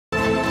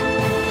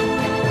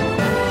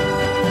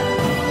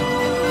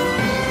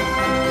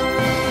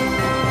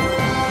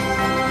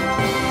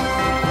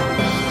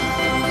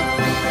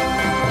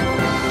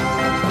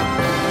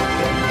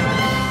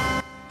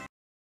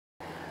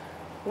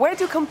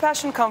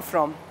compassion come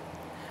from?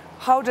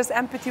 How does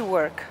empathy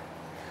work?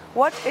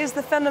 What is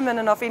the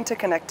phenomenon of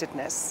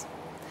interconnectedness?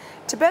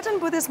 Tibetan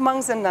Buddhist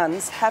monks and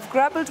nuns have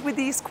grappled with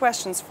these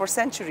questions for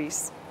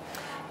centuries.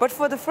 But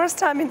for the first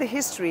time in the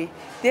history,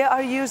 they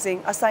are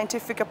using a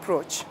scientific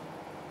approach.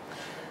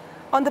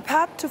 On the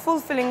path to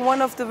fulfilling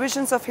one of the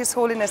visions of His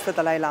Holiness the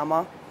Dalai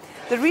Lama,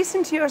 the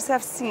recent years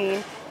have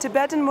seen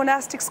Tibetan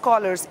monastic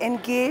scholars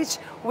engage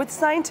with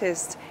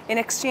scientists in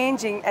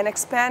exchanging and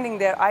expanding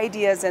their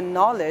ideas and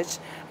knowledge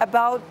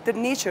about the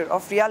nature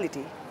of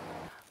reality.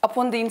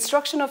 Upon the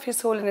instruction of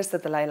His Holiness the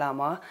Dalai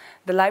Lama,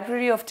 the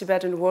Library of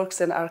Tibetan Works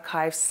and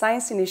Archives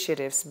Science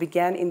Initiatives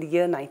began in the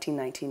year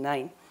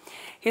 1999.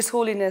 His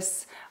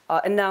Holiness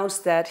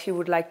announced that he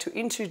would like to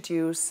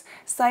introduce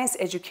science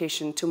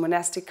education to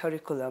monastic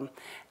curriculum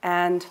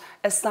and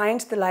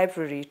assigned the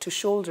library to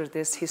shoulder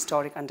this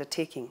historic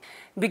undertaking.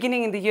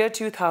 Beginning in the year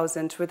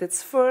 2000 with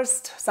its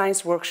first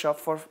science workshop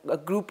for a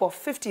group of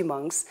 50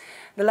 monks,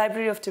 the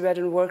Library of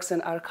Tibetan Works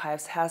and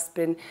Archives has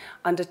been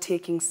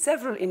undertaking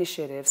several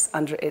initiatives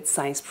under its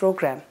science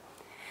program.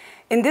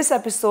 In this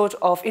episode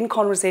of In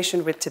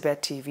Conversation with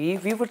Tibet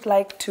TV, we would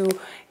like to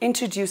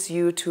introduce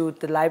you to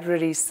the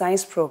library's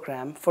science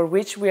program, for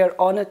which we are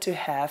honored to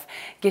have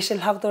Geshe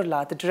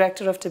Lhakdor, the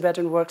Director of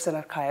Tibetan Works and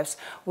Archives,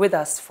 with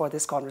us for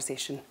this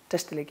conversation.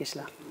 Tashtile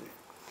Geshe.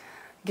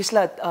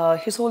 Geshe,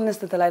 His Holiness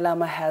the Dalai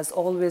Lama has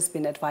always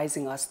been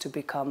advising us to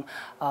become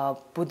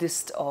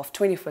Buddhist of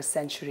 21st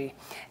century.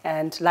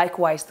 And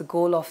likewise, the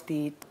goal of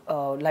the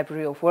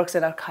Library of Works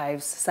and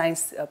Archives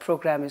science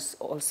program is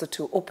also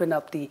to open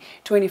up the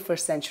 21st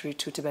century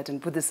to Tibetan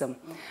Buddhism.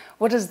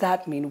 What does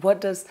that mean? What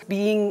does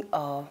being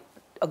a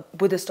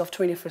Buddhist of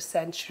 21st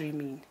century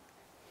mean?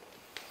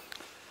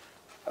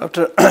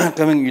 After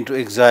coming into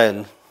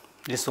exile,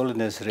 His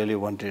Holiness really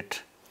wanted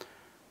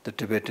the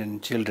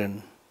Tibetan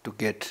children to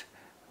get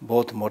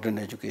both modern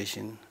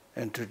education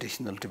and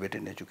traditional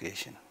Tibetan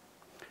education.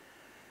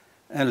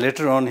 And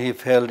later on he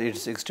felt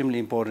it's extremely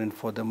important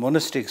for the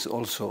monastics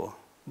also,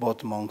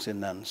 both monks and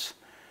nuns,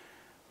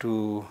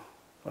 to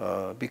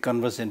be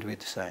conversant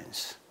with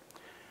science.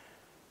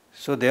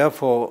 So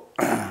therefore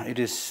it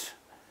is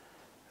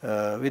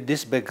with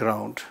this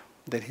background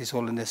that His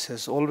Holiness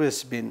has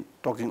always been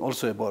talking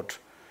also about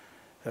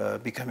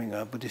becoming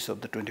a Buddhist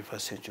of the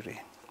 21st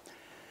century.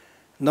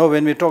 Now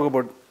when we talk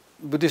about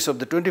Buddhists of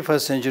the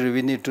 21st century,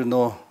 we need to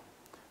know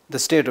the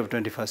state of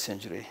 21st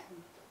century.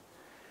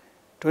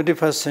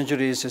 21st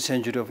century is a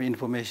century of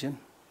information,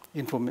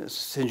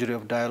 century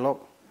of dialogue,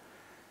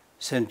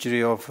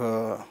 century of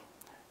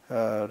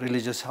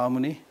religious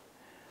harmony,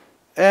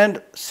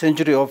 and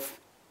century of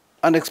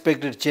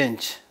unexpected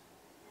change.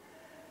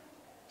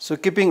 So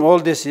keeping all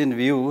this in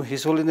view,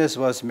 His Holiness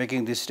was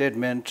making this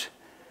statement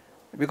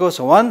because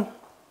one,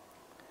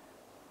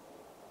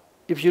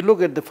 if you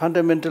look at the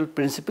fundamental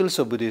principles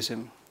of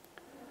Buddhism,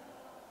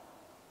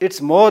 it's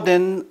more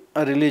than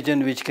a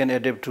religion which can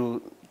adapt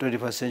to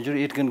 21st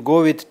century. It can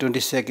go with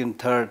 22nd,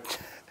 3rd,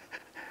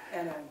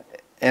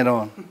 and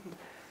on.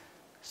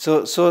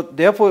 So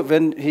therefore,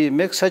 when he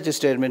makes such a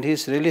statement,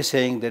 he's really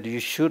saying that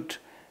you should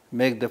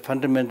make the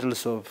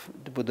fundamentals of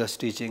the Buddha's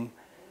teaching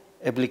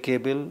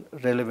applicable,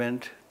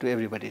 relevant to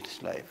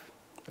everybody's life.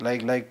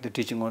 Like the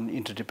teaching on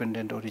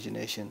interdependent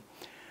origination,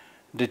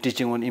 the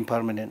teaching on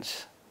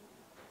impermanence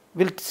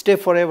will stay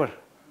forever.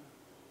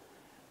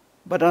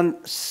 But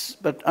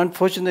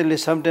unfortunately,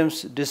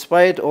 sometimes,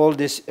 despite all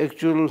these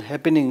actual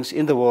happenings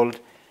in the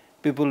world,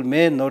 people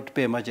may not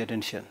pay much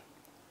attention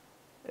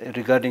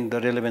regarding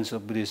the relevance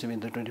of Buddhism in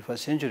the 21st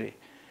century.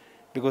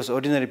 Because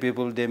ordinary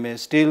people, they may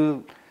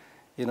still,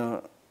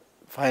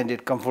 find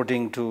it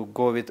comforting to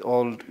go with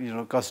all,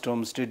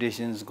 customs,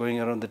 traditions,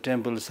 going around the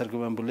temple,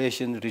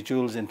 circumambulation,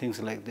 rituals, and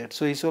things like that.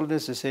 So His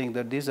Holiness is saying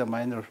that these are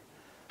minor.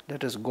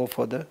 Let us go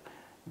for the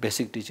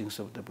basic teachings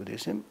of the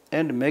Buddhism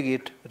and make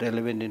it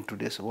relevant in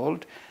today's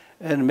world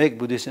and make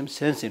Buddhism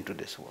sense in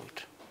today's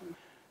world.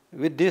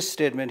 With this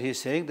statement, he is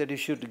saying that you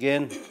should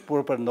gain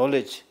proper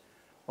knowledge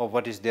of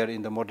what is there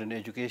in the modern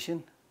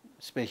education,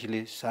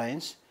 especially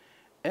science,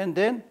 and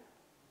then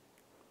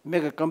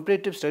make a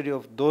comparative study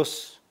of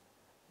those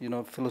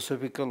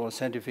philosophical or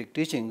scientific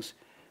teachings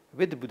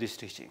with the Buddhist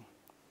teaching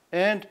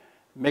and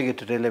make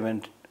it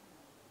relevant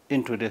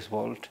in today's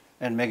world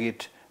and make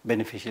it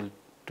beneficial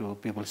to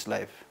people's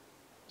life.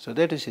 So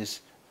that is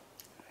his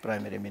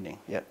primary meaning.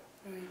 Yeah.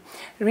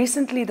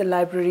 Recently, the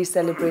library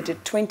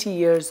celebrated 20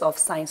 years of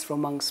Science for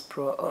Monks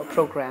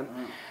program.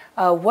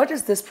 What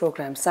is this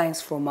program, Science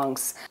for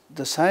Monks?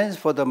 The Science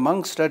for the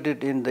Monks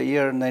started in the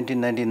year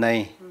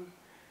 1999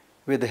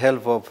 with the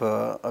help of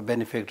a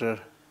benefactor,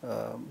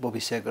 Bobby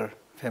Segar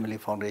Family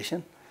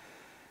Foundation.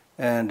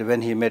 And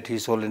when he met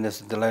His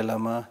Holiness the Dalai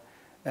Lama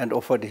and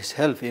offered his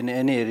help in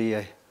any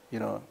area,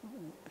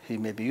 he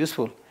may be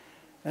useful.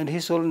 And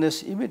His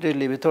Holiness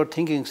immediately, without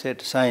thinking,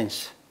 said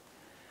science.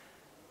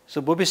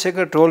 So Bobby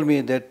Segar told me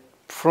that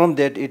from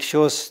that it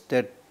shows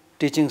that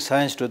teaching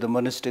science to the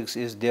monastics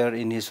is there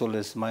in His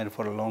Holiness' mind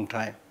for a long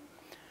time.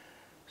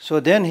 So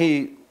then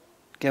he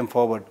came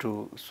forward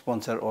to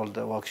sponsor all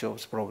the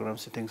workshops,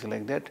 programs, things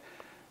like that.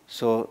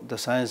 So the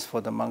science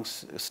for the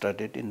monks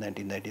started in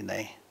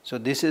 1999. So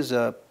this is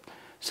a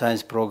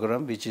science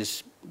program which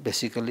is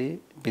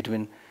basically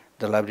between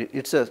the library.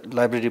 It's a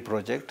library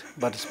project,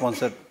 but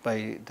sponsored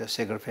by the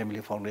Segar Family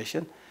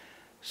Foundation.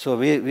 So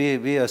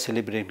we are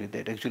celebrating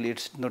that. Actually,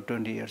 it's not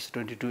 20 years,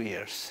 22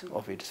 years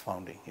of its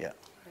founding. Yeah.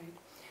 Right.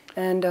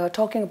 And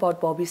talking about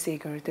Bobby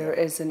Segar, there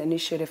is an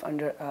initiative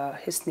under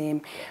his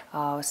name,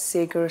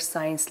 Segar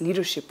Science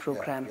Leadership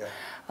Program.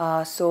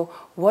 So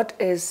what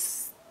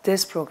is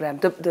this program?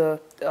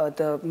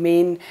 The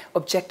main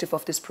objective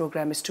of this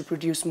program is to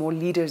produce more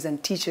leaders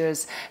and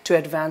teachers to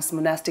advance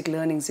monastic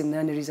learnings in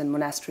nunneries and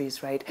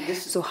monasteries, right?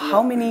 So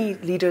how many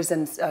leaders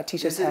and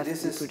teachers have been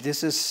produced?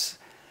 This is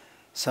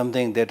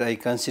something that I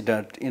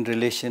considered in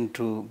relation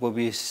to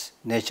Bobby's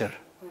nature,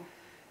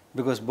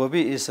 because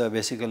Bobby is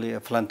basically a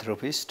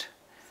philanthropist,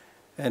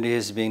 and he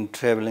has been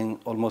traveling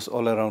almost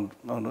all around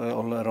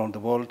the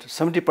world.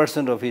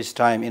 70% of his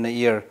time in a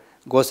year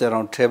goes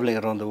around traveling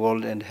around the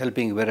world and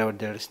helping wherever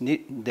there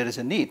is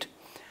a need.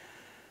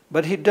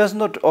 But he does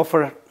not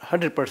offer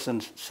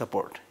 100%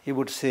 support. He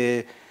would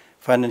say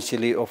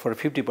financially offer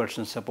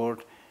 50%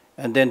 support,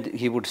 and then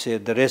he would say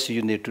the rest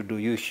you need to do.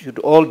 You should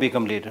all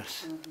become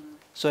leaders.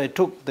 So I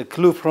took the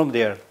clue from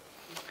there,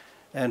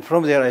 and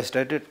from there I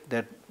started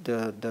that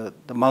the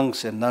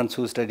monks and nuns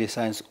who study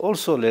science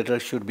also later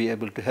should be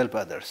able to help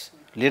others.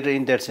 Later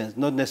in that sense,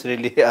 not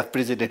necessarily a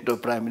president or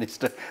prime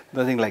minister,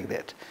 nothing like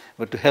that,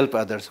 but to help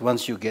others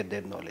once you get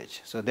that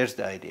knowledge. So that's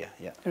the idea,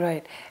 yeah.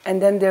 Right,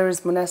 and then there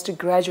is Monastic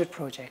Graduate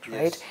Project,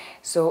 right? Yes.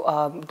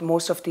 So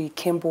most of the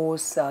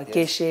Khenpos,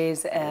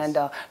 Geshes, and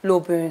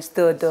Lobens,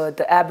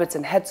 the abbots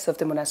and heads of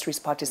the monasteries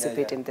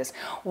participate in this.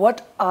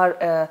 What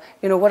are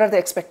what are the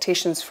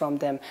expectations from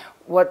them?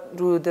 What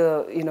do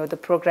the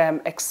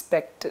program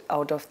expect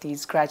out of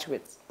these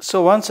graduates?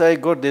 So once I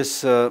got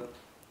this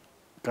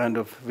kind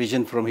of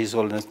vision from His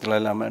Holiness Dalai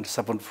Lama and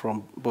support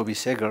from Bobby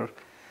Segar,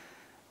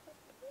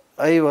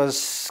 I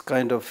was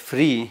kind of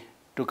free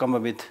to come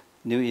up with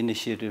new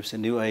initiatives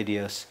and new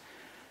ideas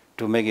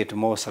to make it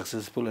more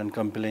successful and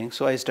compelling.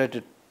 So I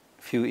started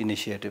few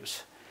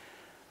initiatives.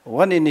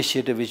 One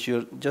initiative which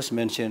you just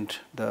mentioned,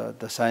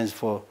 the science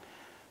for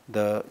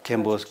the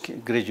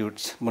Khenpos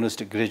graduates,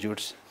 monastic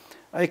graduates.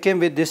 I came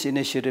with this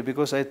initiative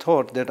because I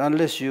thought that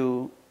unless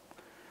you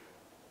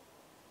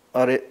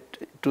are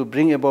to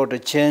bring about a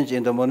change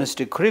in the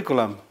monastic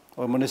curriculum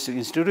or monastic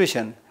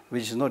institution,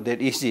 which is not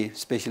that easy,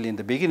 especially in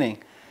the beginning.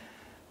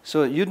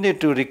 So you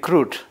need to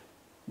recruit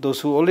those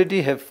who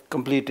already have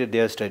completed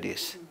their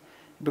studies.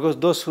 Because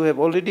those who have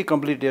already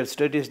completed their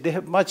studies, they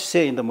have much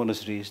say in the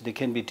monasteries. They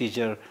can be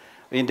teacher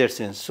in that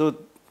sense. So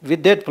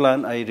with that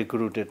plan, I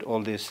recruited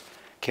all these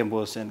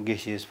Khenpos and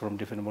Geshes from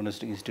different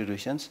monastic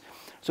institutions.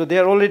 So they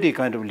are already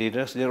kind of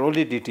leaders, they are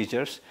already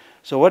teachers.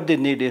 So what they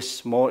need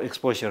is more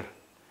exposure,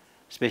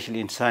 especially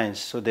in science,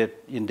 so that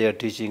in their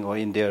teaching or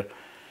in their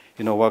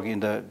work in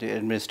the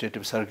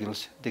administrative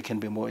circles, they can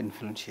be more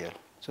influential.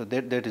 So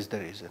that is the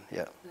reason,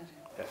 yeah.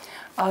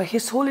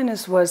 His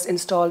Holiness was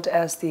installed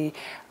as the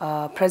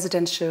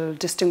Presidential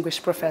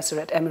Distinguished Professor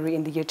at Emory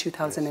in the year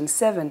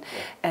 2007,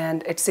 yes.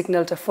 And it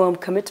signaled a firm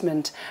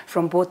commitment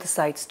from both the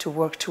sides to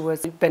work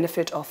towards the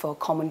benefit of a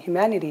common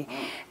humanity.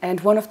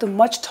 And one of the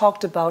much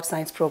talked about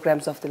science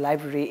programs of the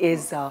library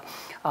is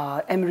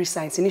Emory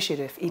Science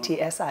Initiative,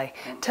 ETSI.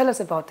 Tell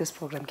us about this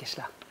program,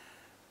 Geshe.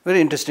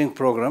 Very interesting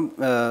program.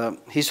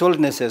 His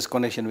Holiness has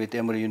connection with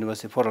Emory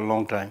University for a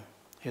long time.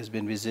 He has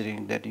been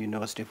visiting that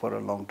university for a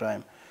long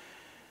time.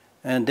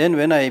 And then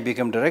when I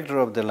became director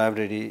of the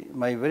library,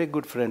 my very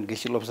good friend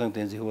Geshe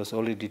Lhakdor, who was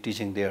already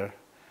teaching there,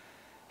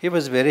 he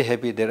was very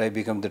happy that I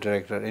became the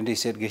director. And he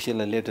said, Geshe,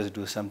 let us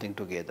do something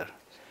together.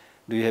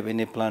 Do you have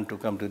any plan to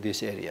come to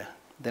this area?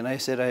 Then I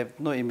said, I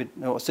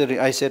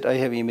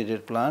have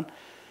immediate plan,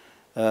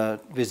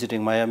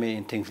 visiting Miami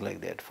and things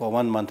like that for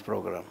 1 month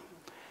program.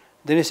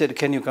 Then he said,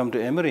 can you come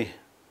to Emory?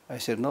 I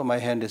said, no, my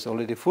hand is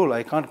already full,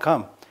 I can't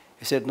come.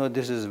 He said, no,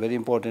 this is a very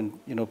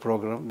important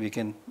program we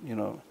can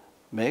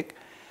make.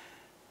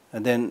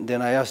 And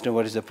then I asked him,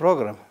 what is the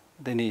program?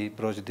 Then he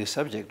broached this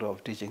subject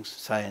of teaching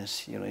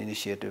science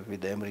initiative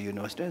with the Emory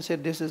University and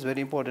said, this is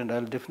very important,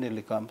 I'll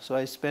definitely come. So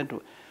I spent,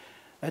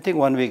 I think,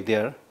 1 week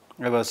there.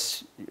 I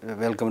was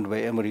welcomed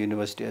by Emory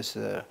University as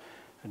a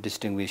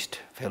distinguished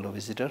fellow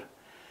visitor.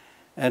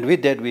 And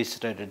with that, we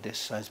started this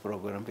science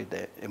program with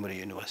the Emory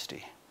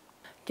University.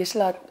 Geshe,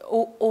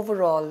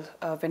 overall,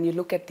 when you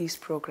look at these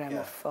program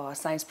of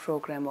science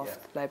program of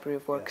Library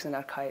of Works and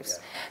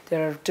Archives,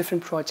 there are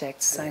different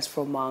projects: Science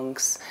for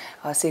Monks,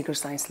 Segar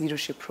Science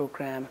Leadership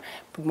Program,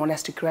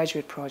 Monastic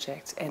Graduate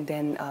Projects, and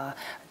then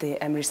the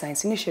Emory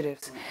Science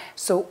Initiatives.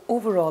 So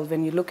overall,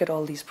 when you look at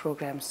all these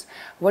programs,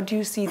 what do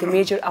you see the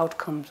major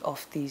outcomes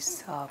of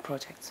these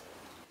projects?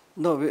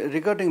 No,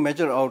 regarding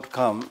major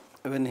outcome,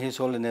 when His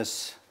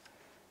Holiness,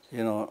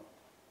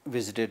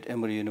 visited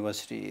Emory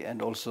University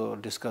and also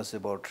discussed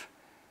about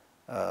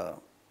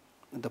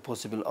the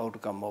possible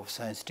outcome of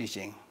science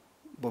teaching.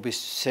 Bobby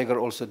Segar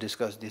also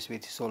discussed this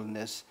with His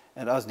Holiness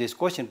and asked this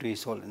question to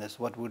His Holiness,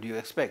 what would you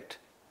expect?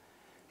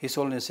 His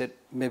Holiness said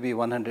maybe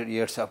 100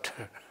 years after.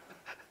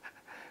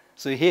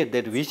 So he had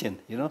that vision,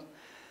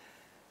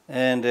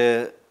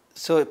 And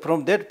so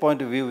from that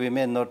point of view, we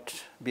may not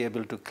be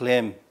able to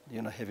claim,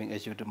 having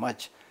achieved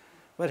much.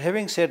 But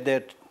having said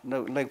that,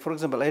 like for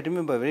example, I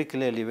remember very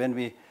clearly when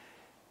we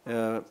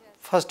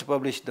first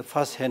published the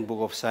first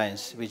Handbook of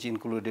Science, which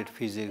included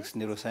physics,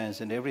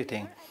 neuroscience, and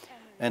everything,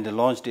 and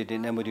launched it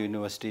in Emory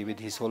University with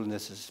His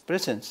Holiness's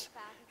presence.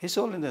 His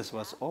Holiness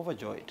was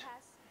overjoyed.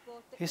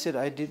 He said,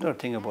 I did not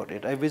think about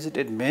it. I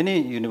visited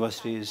many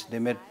universities, they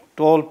made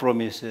tall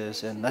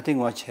promises and nothing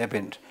much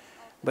happened.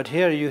 But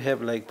here you have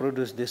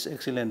produced this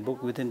excellent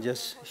book within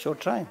just a short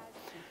time.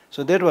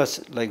 So that was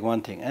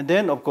one thing. And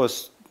then of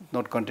course,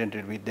 not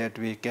contented with that,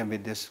 we came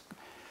with this,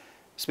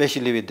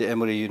 especially with the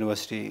Emory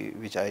University,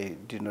 which I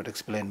did not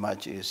explain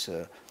much, is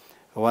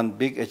one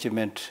big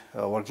achievement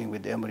working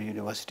with the Emory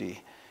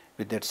University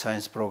with that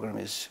science program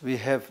is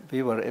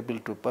we were able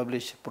to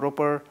publish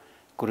proper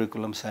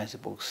curriculum science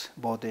books,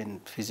 both in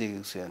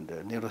physics and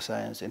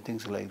neuroscience and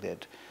things like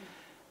that.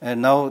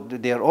 And now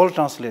they are all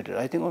translated.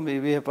 I think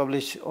we have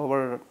published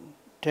over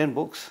 10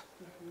 books,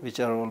 which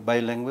are all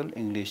bilingual,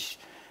 English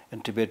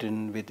and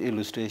Tibetan with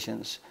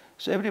illustrations.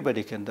 So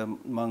everybody can, the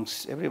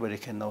monks, everybody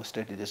can now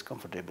study this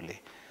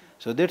comfortably.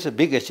 So that's a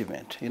big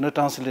achievement.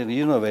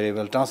 Translating, very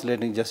well,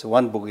 translating just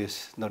one book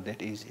is not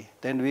that easy.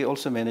 Then we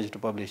also managed to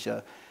publish,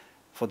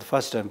 for the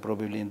first time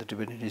probably in the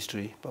Tibetan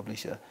history,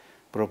 publish a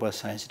proper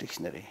science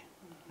dictionary.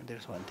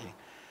 That's one thing.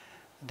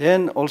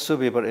 Then also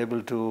we were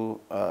able to,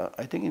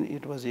 I think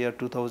it was year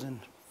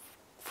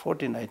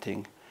 2014, I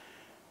think,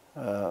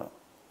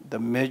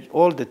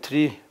 all the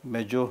three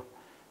major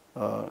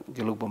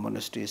Gelugpa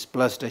monasteries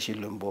plus Geshe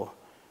Lhakdor,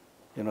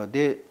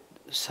 they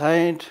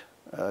signed,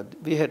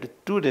 we had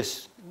 2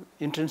 days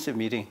intensive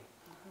meeting,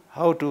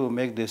 how to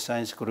make the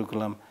science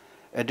curriculum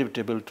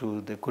adaptable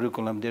to the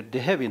curriculum that they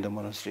have in the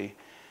monastery.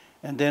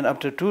 And then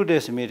after 2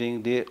 days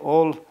meeting, they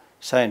all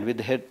signed with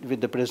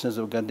the presence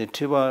of Gandhi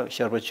Thiba,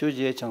 Sherpa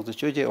Chuje, Changsa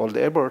Chuje, all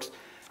the abbots.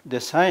 They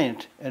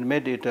signed and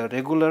made it a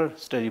regular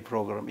study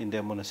program in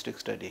their monastic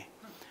study.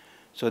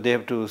 So they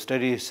have to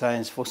study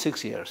science for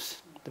 6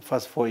 years. The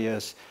first 4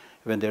 years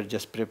when they're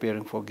just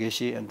preparing for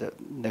Geshe, and the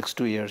next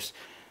 2 years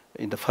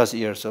in the first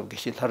years of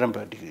Geshe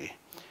Lhakdor degree.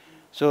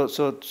 So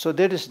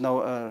that is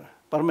now a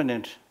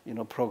permanent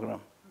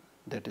program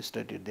that is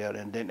studied there,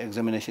 and then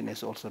examination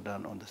is also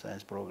done on the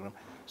science program.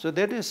 So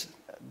that is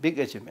a big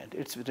achievement.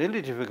 It's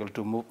really difficult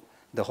to move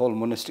the whole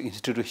monastic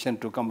institution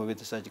to come up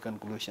with such a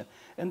conclusion.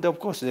 And of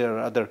course there are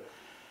other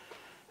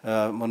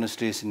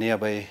monasteries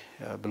nearby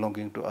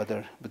belonging to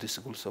other Buddhist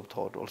schools of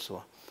thought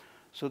also.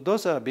 So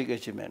those are big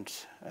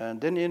achievements. And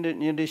then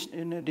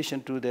in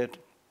addition to that,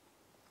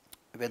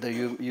 whether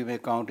you may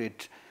count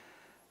it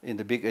in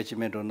the big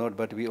achievement or not,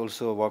 but we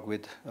also work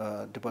with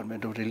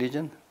Department of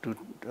Religion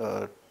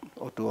to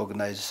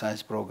organize a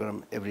science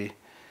program every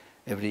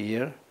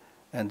year.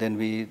 And then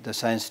the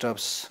science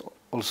staffs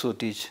also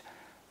teach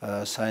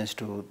science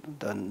to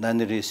the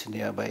nunneries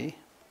nearby.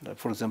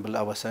 For example,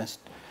 our science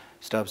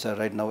staffs are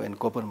right now in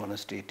Kopan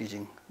Monastery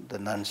teaching the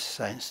nuns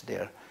science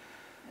there.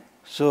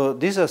 So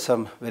these are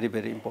some very,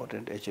 very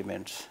important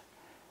achievements.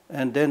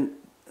 And then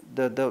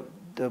the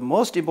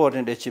most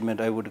important achievement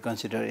I would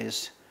consider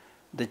is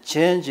the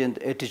change in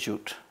the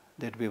attitude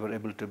that we were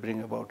able to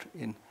bring about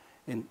in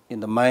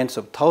the minds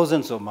of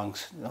thousands of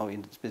monks now,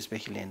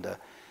 especially in the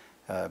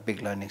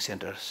big learning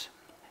centers.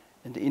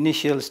 In the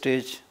initial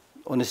stage,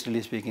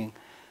 honestly speaking,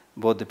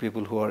 both the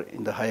people who are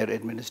in the higher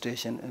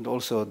administration and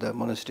also the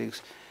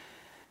monastics,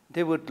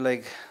 they would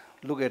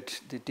look at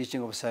the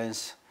teaching of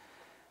science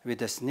with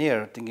a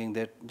sneer, thinking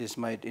that this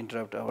might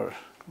interrupt our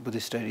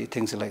Buddhist study,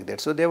 things like that.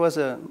 So there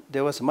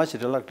was much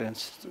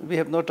reluctance. We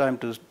have no time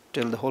to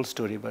tell the whole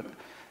story, but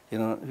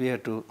we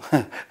had to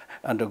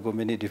undergo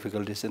many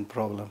difficulties and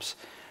problems.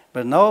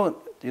 But now,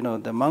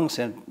 the monks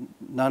and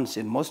nuns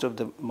in most of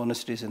the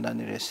monasteries and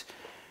nunneries,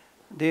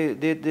 they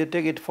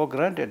take it for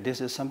granted. This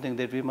is something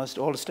that we must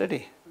all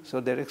study. So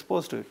they're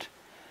exposed to it.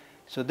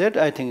 So that,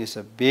 I think, is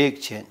a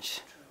big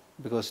change,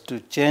 because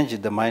to change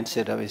the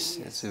mindset of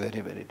is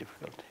very, very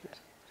difficult. Yes.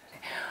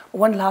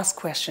 One last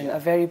question, a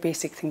very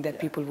basic thing that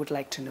people would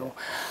like to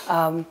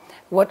know.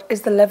 What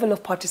is the level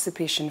of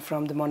participation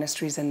from the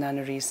monasteries and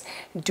nunneries?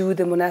 Do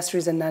the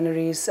monasteries and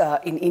nunneries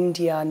in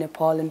India,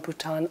 Nepal and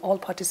Bhutan all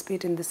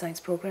participate in the science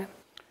program?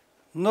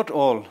 Not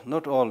all.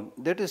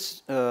 That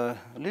is a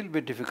little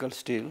bit difficult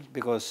still,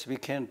 because we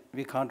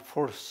can't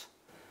force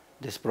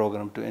this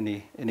program to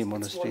any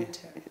monastery,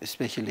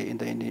 especially in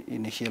the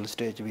initial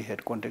stage. We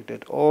had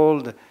contacted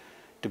all the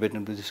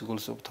Tibetan Buddhist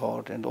schools of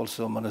thought, and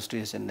also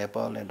monasteries in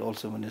Nepal, and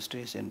also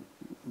monasteries in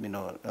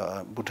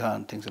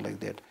Bhutan, things like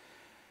that.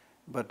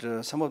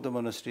 But some of the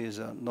monasteries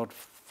are not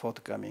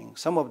forthcoming.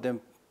 Some of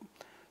them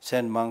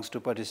send monks to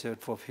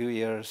participate for a few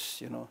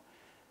years,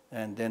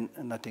 and then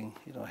nothing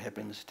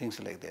happens, things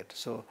like that.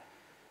 So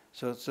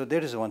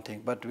that is one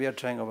thing. But we are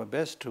trying our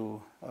best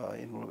to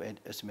involve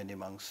as many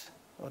monks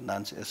or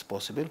nuns as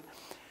possible.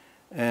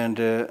 And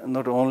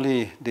not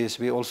only this,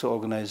 we also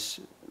organize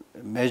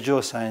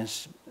major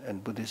science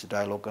and Buddhist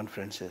dialogue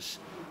conferences,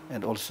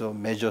 and also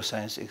major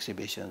science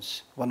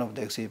exhibitions. One of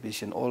the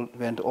exhibitions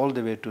went all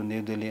the way to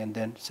New Delhi and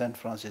then San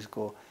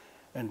Francisco,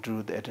 and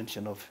drew the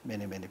attention of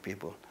many, many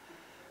people.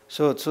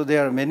 So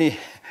there are many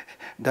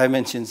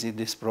dimensions in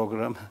this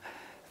program.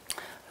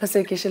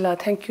 Mr. Geshe La,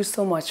 thank you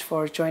so much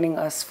for joining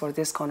us for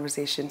this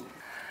conversation.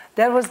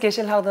 That was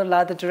Geshe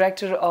Lhakdor, the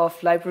Director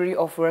of Library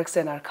of Works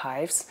and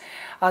Archives.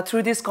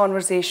 Through this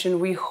conversation,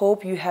 we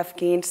hope you have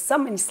gained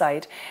some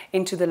insight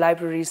into the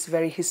library's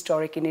very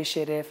historic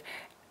initiative,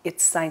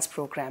 its science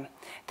program.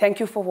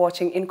 Thank you for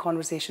watching In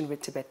Conversation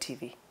with Tibet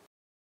TV.